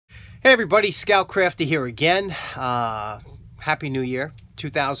Hey everybody, Scout Crafty here again. Happy New Year,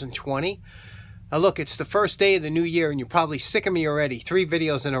 2020. Look, it's the first day of the new year and you're probably sick of me already. 3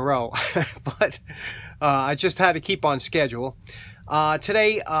 videos in a row. But I just had to keep on schedule.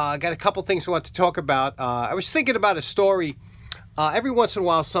 Today, I got a couple things I want to talk about. I was thinking about a story. Every once in a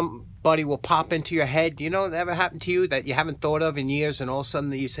while, somebody will pop into your head. You know, that ever happened to you that you haven't thought of in years, and all of a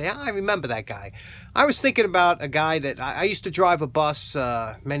sudden you say, I remember that guy. I was thinking about a guy that I used to drive a bus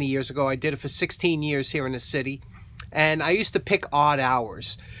many years ago. I did it for 16 years here in the city, and I used to pick odd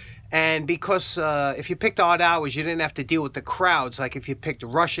hours. And because if you picked odd hours, you didn't have to deal with the crowds. Like if you picked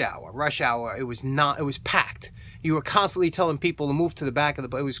rush hour, it was packed. You were constantly telling people to move to the back of the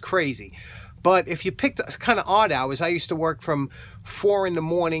bus. It was crazy. But if you picked kind of odd hours, I used to work from 4 in the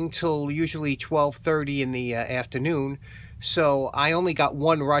morning till usually 12:30 in the afternoon. So I only got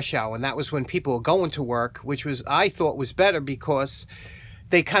one rush hour, and that was when people were going to work, which was, I thought, was better because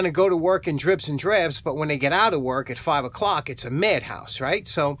they kind of go to work in dribs and drabs, but when they get out of work at 5 o'clock, it's a madhouse, right?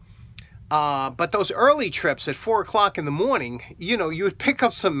 So, but those early trips at 4 o'clock in the morning, you know, you would pick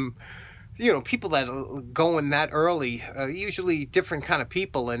up some, you know, people that are going that early, usually different kind of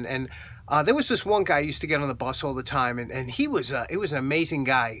people, and there was this one guy I used to get on the bus all the time, and he was it was an amazing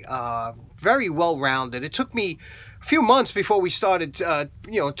guy, very well-rounded. It took me a few months before we started,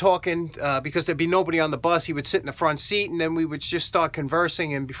 you know, talking, because there'd be nobody on the bus. He would sit in the front seat, and then we would just start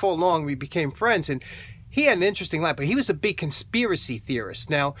conversing, and before long, we became friends, and he had an interesting life, but he was a big conspiracy theorist.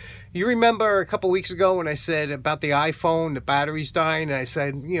 Now, you remember a couple weeks ago when I said about the iPhone, the battery's dying, and I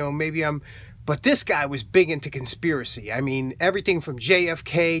said, you know, maybe I'm... But this guy was big into conspiracy. I mean, everything from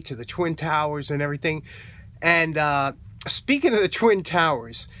JFK to the Twin Towers and everything. And speaking of the Twin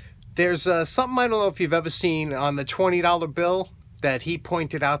Towers, there's something I don't know if you've ever seen on the $20 bill that he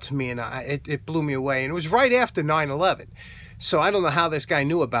pointed out to me, and it blew me away. And it was right after 9/11. So I don't know how this guy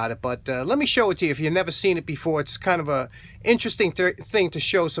knew about it, but let me show it to you. If you've never seen it before, it's kind of a interesting thing to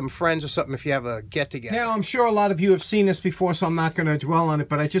show some friends or something if you have a get-together. Now, I'm sure a lot of you have seen this before, so I'm not going to dwell on it,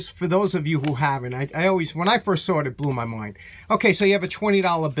 but I just, for those of you who haven't, I always, when I first saw it, it blew my mind. Okay, so you have a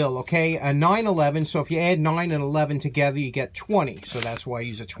 $20 bill, okay? A 9/11, so if you add 9 and 11 together, you get 20, so that's why I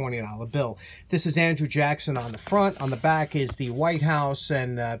use a $20 bill. This is Andrew Jackson on the front. On the back is the White House,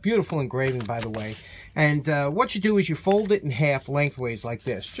 and beautiful engraving, by the way. And what you do is you fold it in half lengthways like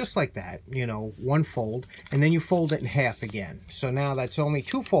this, just like that, you know, one fold, and then you fold it in half again. So now that's only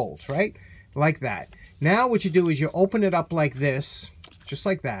 2 folds, right? Like that. Now what you do is you open it up like this, just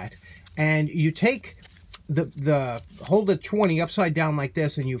like that, and you take hold the 20 upside down like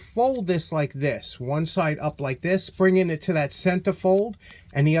this, and you fold this like this, one side up like this, bringing it to that center fold,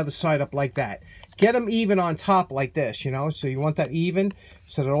 and the other side up like that. Get them even on top like this, you know, so you want that even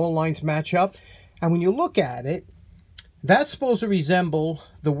so that all lines match up. And when you look at it, that's supposed to resemble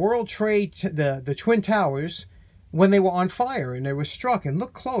the World Trade, the Twin Towers, when they were on fire and they were struck. And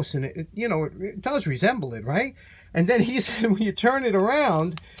look close, and you know, it does resemble it, right? And then he said, when you turn it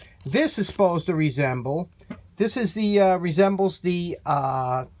around, this is supposed to resemble. This is the resembles the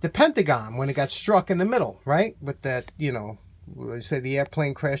Pentagon when it got struck in the middle, right? With that, you know, they say the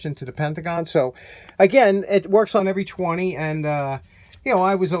airplane crashed into the Pentagon. So again, it works on every 20, and you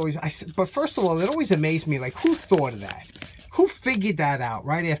know, but first of all, it always amazed me, like, who thought of that? Who figured that out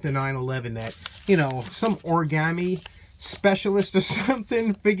right after 9/11, that, you know, some origami specialist or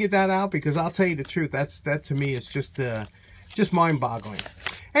something figured that out? Because I'll tell you the truth, that to me is just mind-boggling.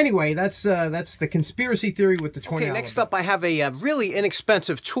 Anyway, that's the conspiracy theory with the $20. Okay, next up, I have a really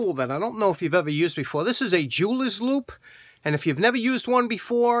inexpensive tool that I don't know if you've ever used before. This is a jeweler's loupe. And if you've never used one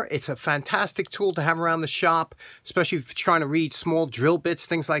before, it's a fantastic tool to have around the shop, especially if you're trying to read small drill bits,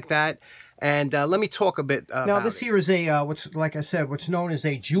 things like that. And let me talk a bit about it. Now, this here is a, like I said, what's known as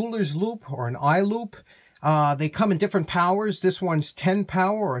a jeweler's loupe or an eye loupe. They come in different powers. This one's 10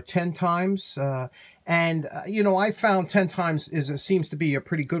 power or 10 times. You know, I found 10 times seems to be a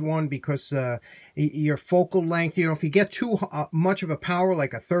pretty good one because your focal length, you know, if you get too much of a power,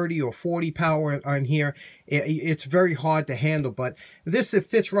 like a 30 or 40 power on here, it's very hard to handle. But this, it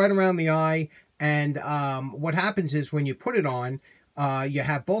fits right around the eye. And what happens is when you put it on, you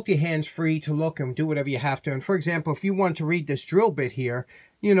have both your hands free to look and do whatever you have to. And for example, if you want to read this drill bit here,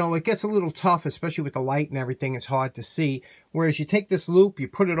 you know, it gets a little tough, especially with the light and everything. It's hard to see. Whereas you take this loop, you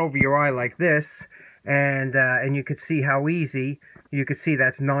put it over your eye like this, and you could see how easy. You could see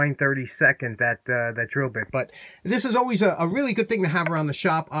that's 9/32, that drill bit. But this is always a really good thing to have around the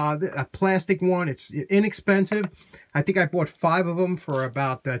shop. A plastic one, it's inexpensive. I think I bought 5 of them for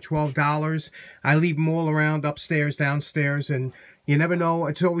about $12. I leave them all around upstairs, downstairs, and you never know.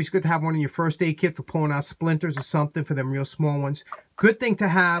 It's always good to have one in your first aid kit for pulling out splinters or something for them real small ones. Good thing to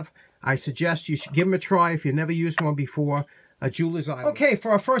have I suggest you should give them a try if you've never used one before. A jeweler's island. Okay,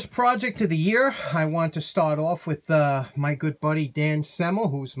 for our first project of the year, I want to start off with my good buddy Dan Semmel,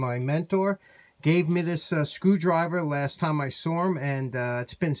 who's my mentor. Gave me this screwdriver last time I saw him, and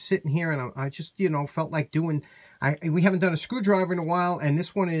it's been sitting here, and I just, you know, felt like doing... we haven't done a screwdriver in a while, and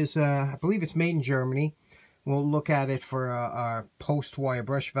this one is, I believe it's made in Germany. We'll look at it for our post-wire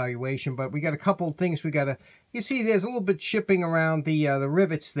brush evaluation, but we got a couple of things we got to... You see, there's a little bit chipping around the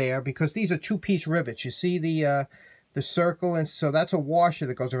rivets there, because these are two-piece rivets. You see the circle, and so that's a washer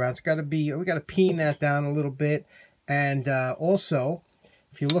that goes around. It's got to be... We got to peen that down a little bit, and also,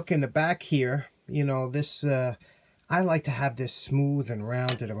 if you look in the back here, you know, this... I like to have this smooth and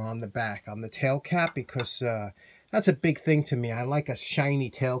rounded around the back on the tail cap, because that's a big thing to me. I like a shiny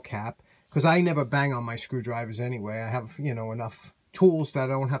tail cap, because I never bang on my screwdrivers anyway. I have, you know, enough tools that I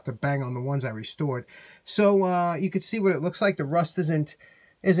don't have to bang on the ones I restored. So you can see what it looks like. The rust isn't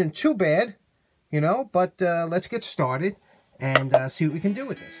too bad, you know, but let's get started and see what we can do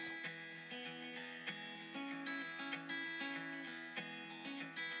with this.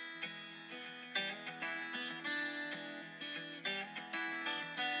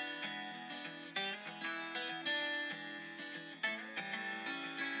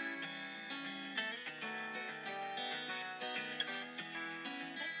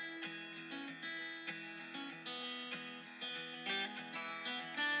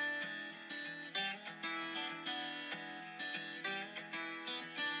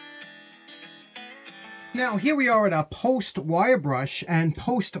 Now, here we are at our post-wire brush and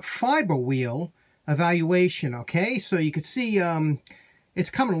post-fiber wheel evaluation, okay? So you can see it's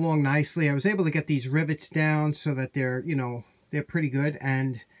coming along nicely. I was able to get these rivets down so that they're, you know, they're pretty good.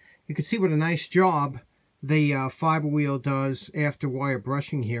 And you can see what a nice job the fiber wheel does after wire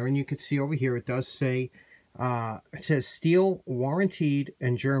brushing here. And you can see over here it does say, it says steel warranted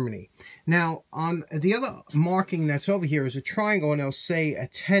in Germany. Now, on the other marking that's over here is a triangle, and it'll say a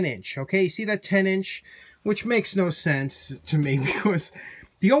 10-inch, okay? You see that 10-inch? Which makes no sense to me, because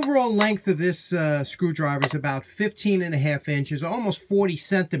the overall length of this screwdriver is about 15.5 inches, almost 40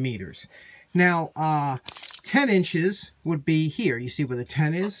 centimeters. Now, 10 inches would be here. You see where the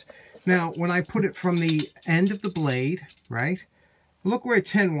 10 is? Now, when I put it from the end of the blade, right? Look where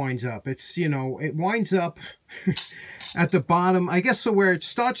 10 winds up. It's, you know, it winds up at the bottom. I guess so where it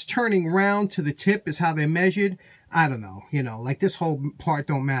starts turning round to the tip is how they're measured. I don't know, you know, like this whole part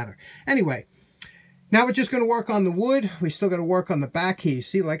don't matter. Anyway, now we're just going to work on the wood. We still got to work on the back here.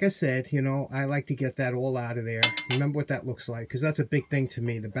 See, like I said, you know, I like to get that all out of there. Remember what that looks like, because that's a big thing to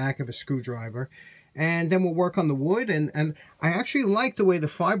me, the back of a screwdriver. And then we'll work on the wood, and I actually like the way the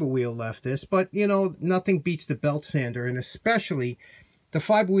fiber wheel left this, but, you know, nothing beats the belt sander, and especially the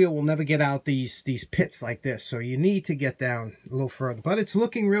fiber wheel will never get out these pits like this, so you need to get down a little further. But it's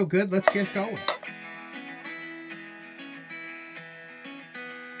looking real good. Let's get going.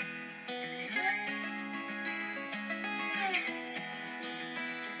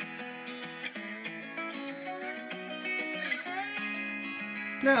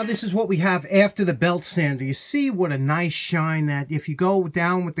 Now, this is what we have after the belt sander. You see what a nice shine that if you go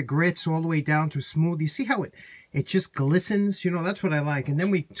down with the grits all the way down to smooth, you see how it just glistens? You know, that's what I like. And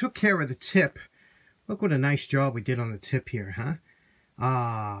then we took care of the tip. Look what a nice job we did on the tip here,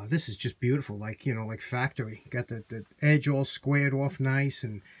 huh? This is just beautiful, like, you know, like factory. Got the edge all squared off nice,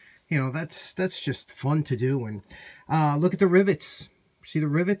 and, you know, that's just fun to do. And look at the rivets. See the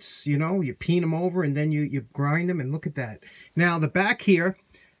rivets? You know, you peen them over, and then you grind them, and look at that. Now, the back here,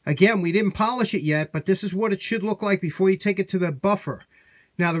 again, we didn't polish it yet, but this is what it should look like before you take it to the buffer.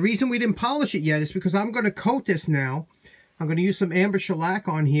 Now, the reason we didn't polish it yet is because I'm going to coat this now. I'm going to use some amber shellac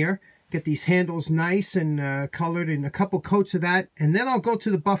on here, get these handles nice and colored, and a couple coats of that, and then I'll go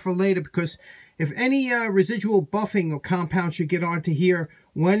to the buffer later, because if any residual buffing or compound should get onto here,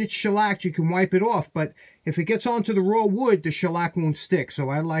 when it's shellacked, you can wipe it off, but if it gets onto the raw wood, the shellac won't stick. So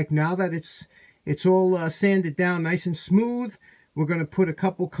I like, now that it's all sanded down nice and smooth, we're going to put a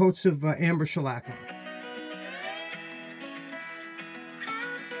couple coats of amber shellac on.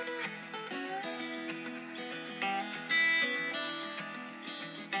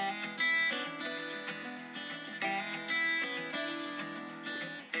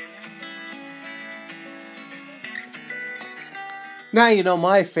 Now you know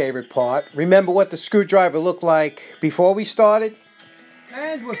my favorite part. Remember what the screwdriver looked like before we started?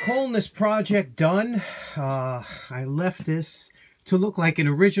 And we're calling this project done. I left this to look like an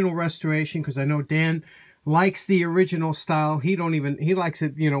original restoration, because I know Dan likes the original style. He likes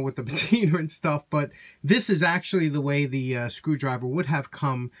it, you know, with the patina and stuff, but this is actually the way the screwdriver would have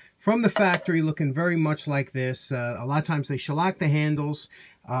come from the factory, looking very much like this. A lot of times they shellac the handles,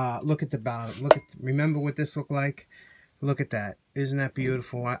 Look at the bottom. Remember what this looked like? Look at that. Isn't that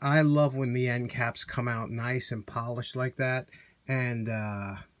beautiful? I love when the end caps come out nice and polished like that. And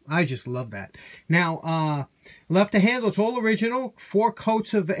I just love that. Now, left to handle, it's all original. 4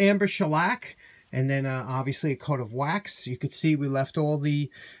 coats of amber shellac. And then obviously a coat of wax. You could see we left all the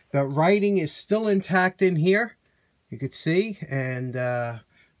writing is still intact in here. You could see. And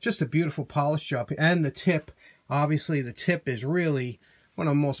just a beautiful polish job. And the tip, obviously the tip is really what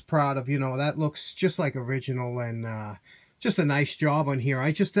I'm most proud of. You know, that looks just like original, and just a nice job on here.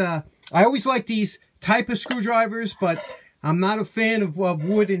 I always like these type of screwdrivers, but I'm not a fan of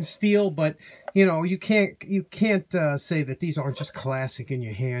wood and steel. But you know, you can't say that these aren't just classic in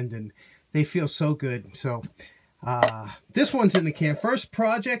your hand, and they feel so good. So this one's in the can. First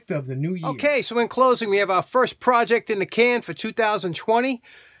project of the new year. Okay, so in closing, we have our first project in the can for 2020.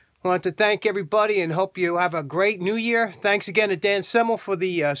 I want to thank everybody and hope you have a great new year. Thanks again to Dan Semmel for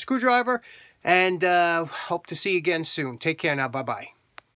the screwdriver, and hope to see you again soon. Take care now. Bye-bye.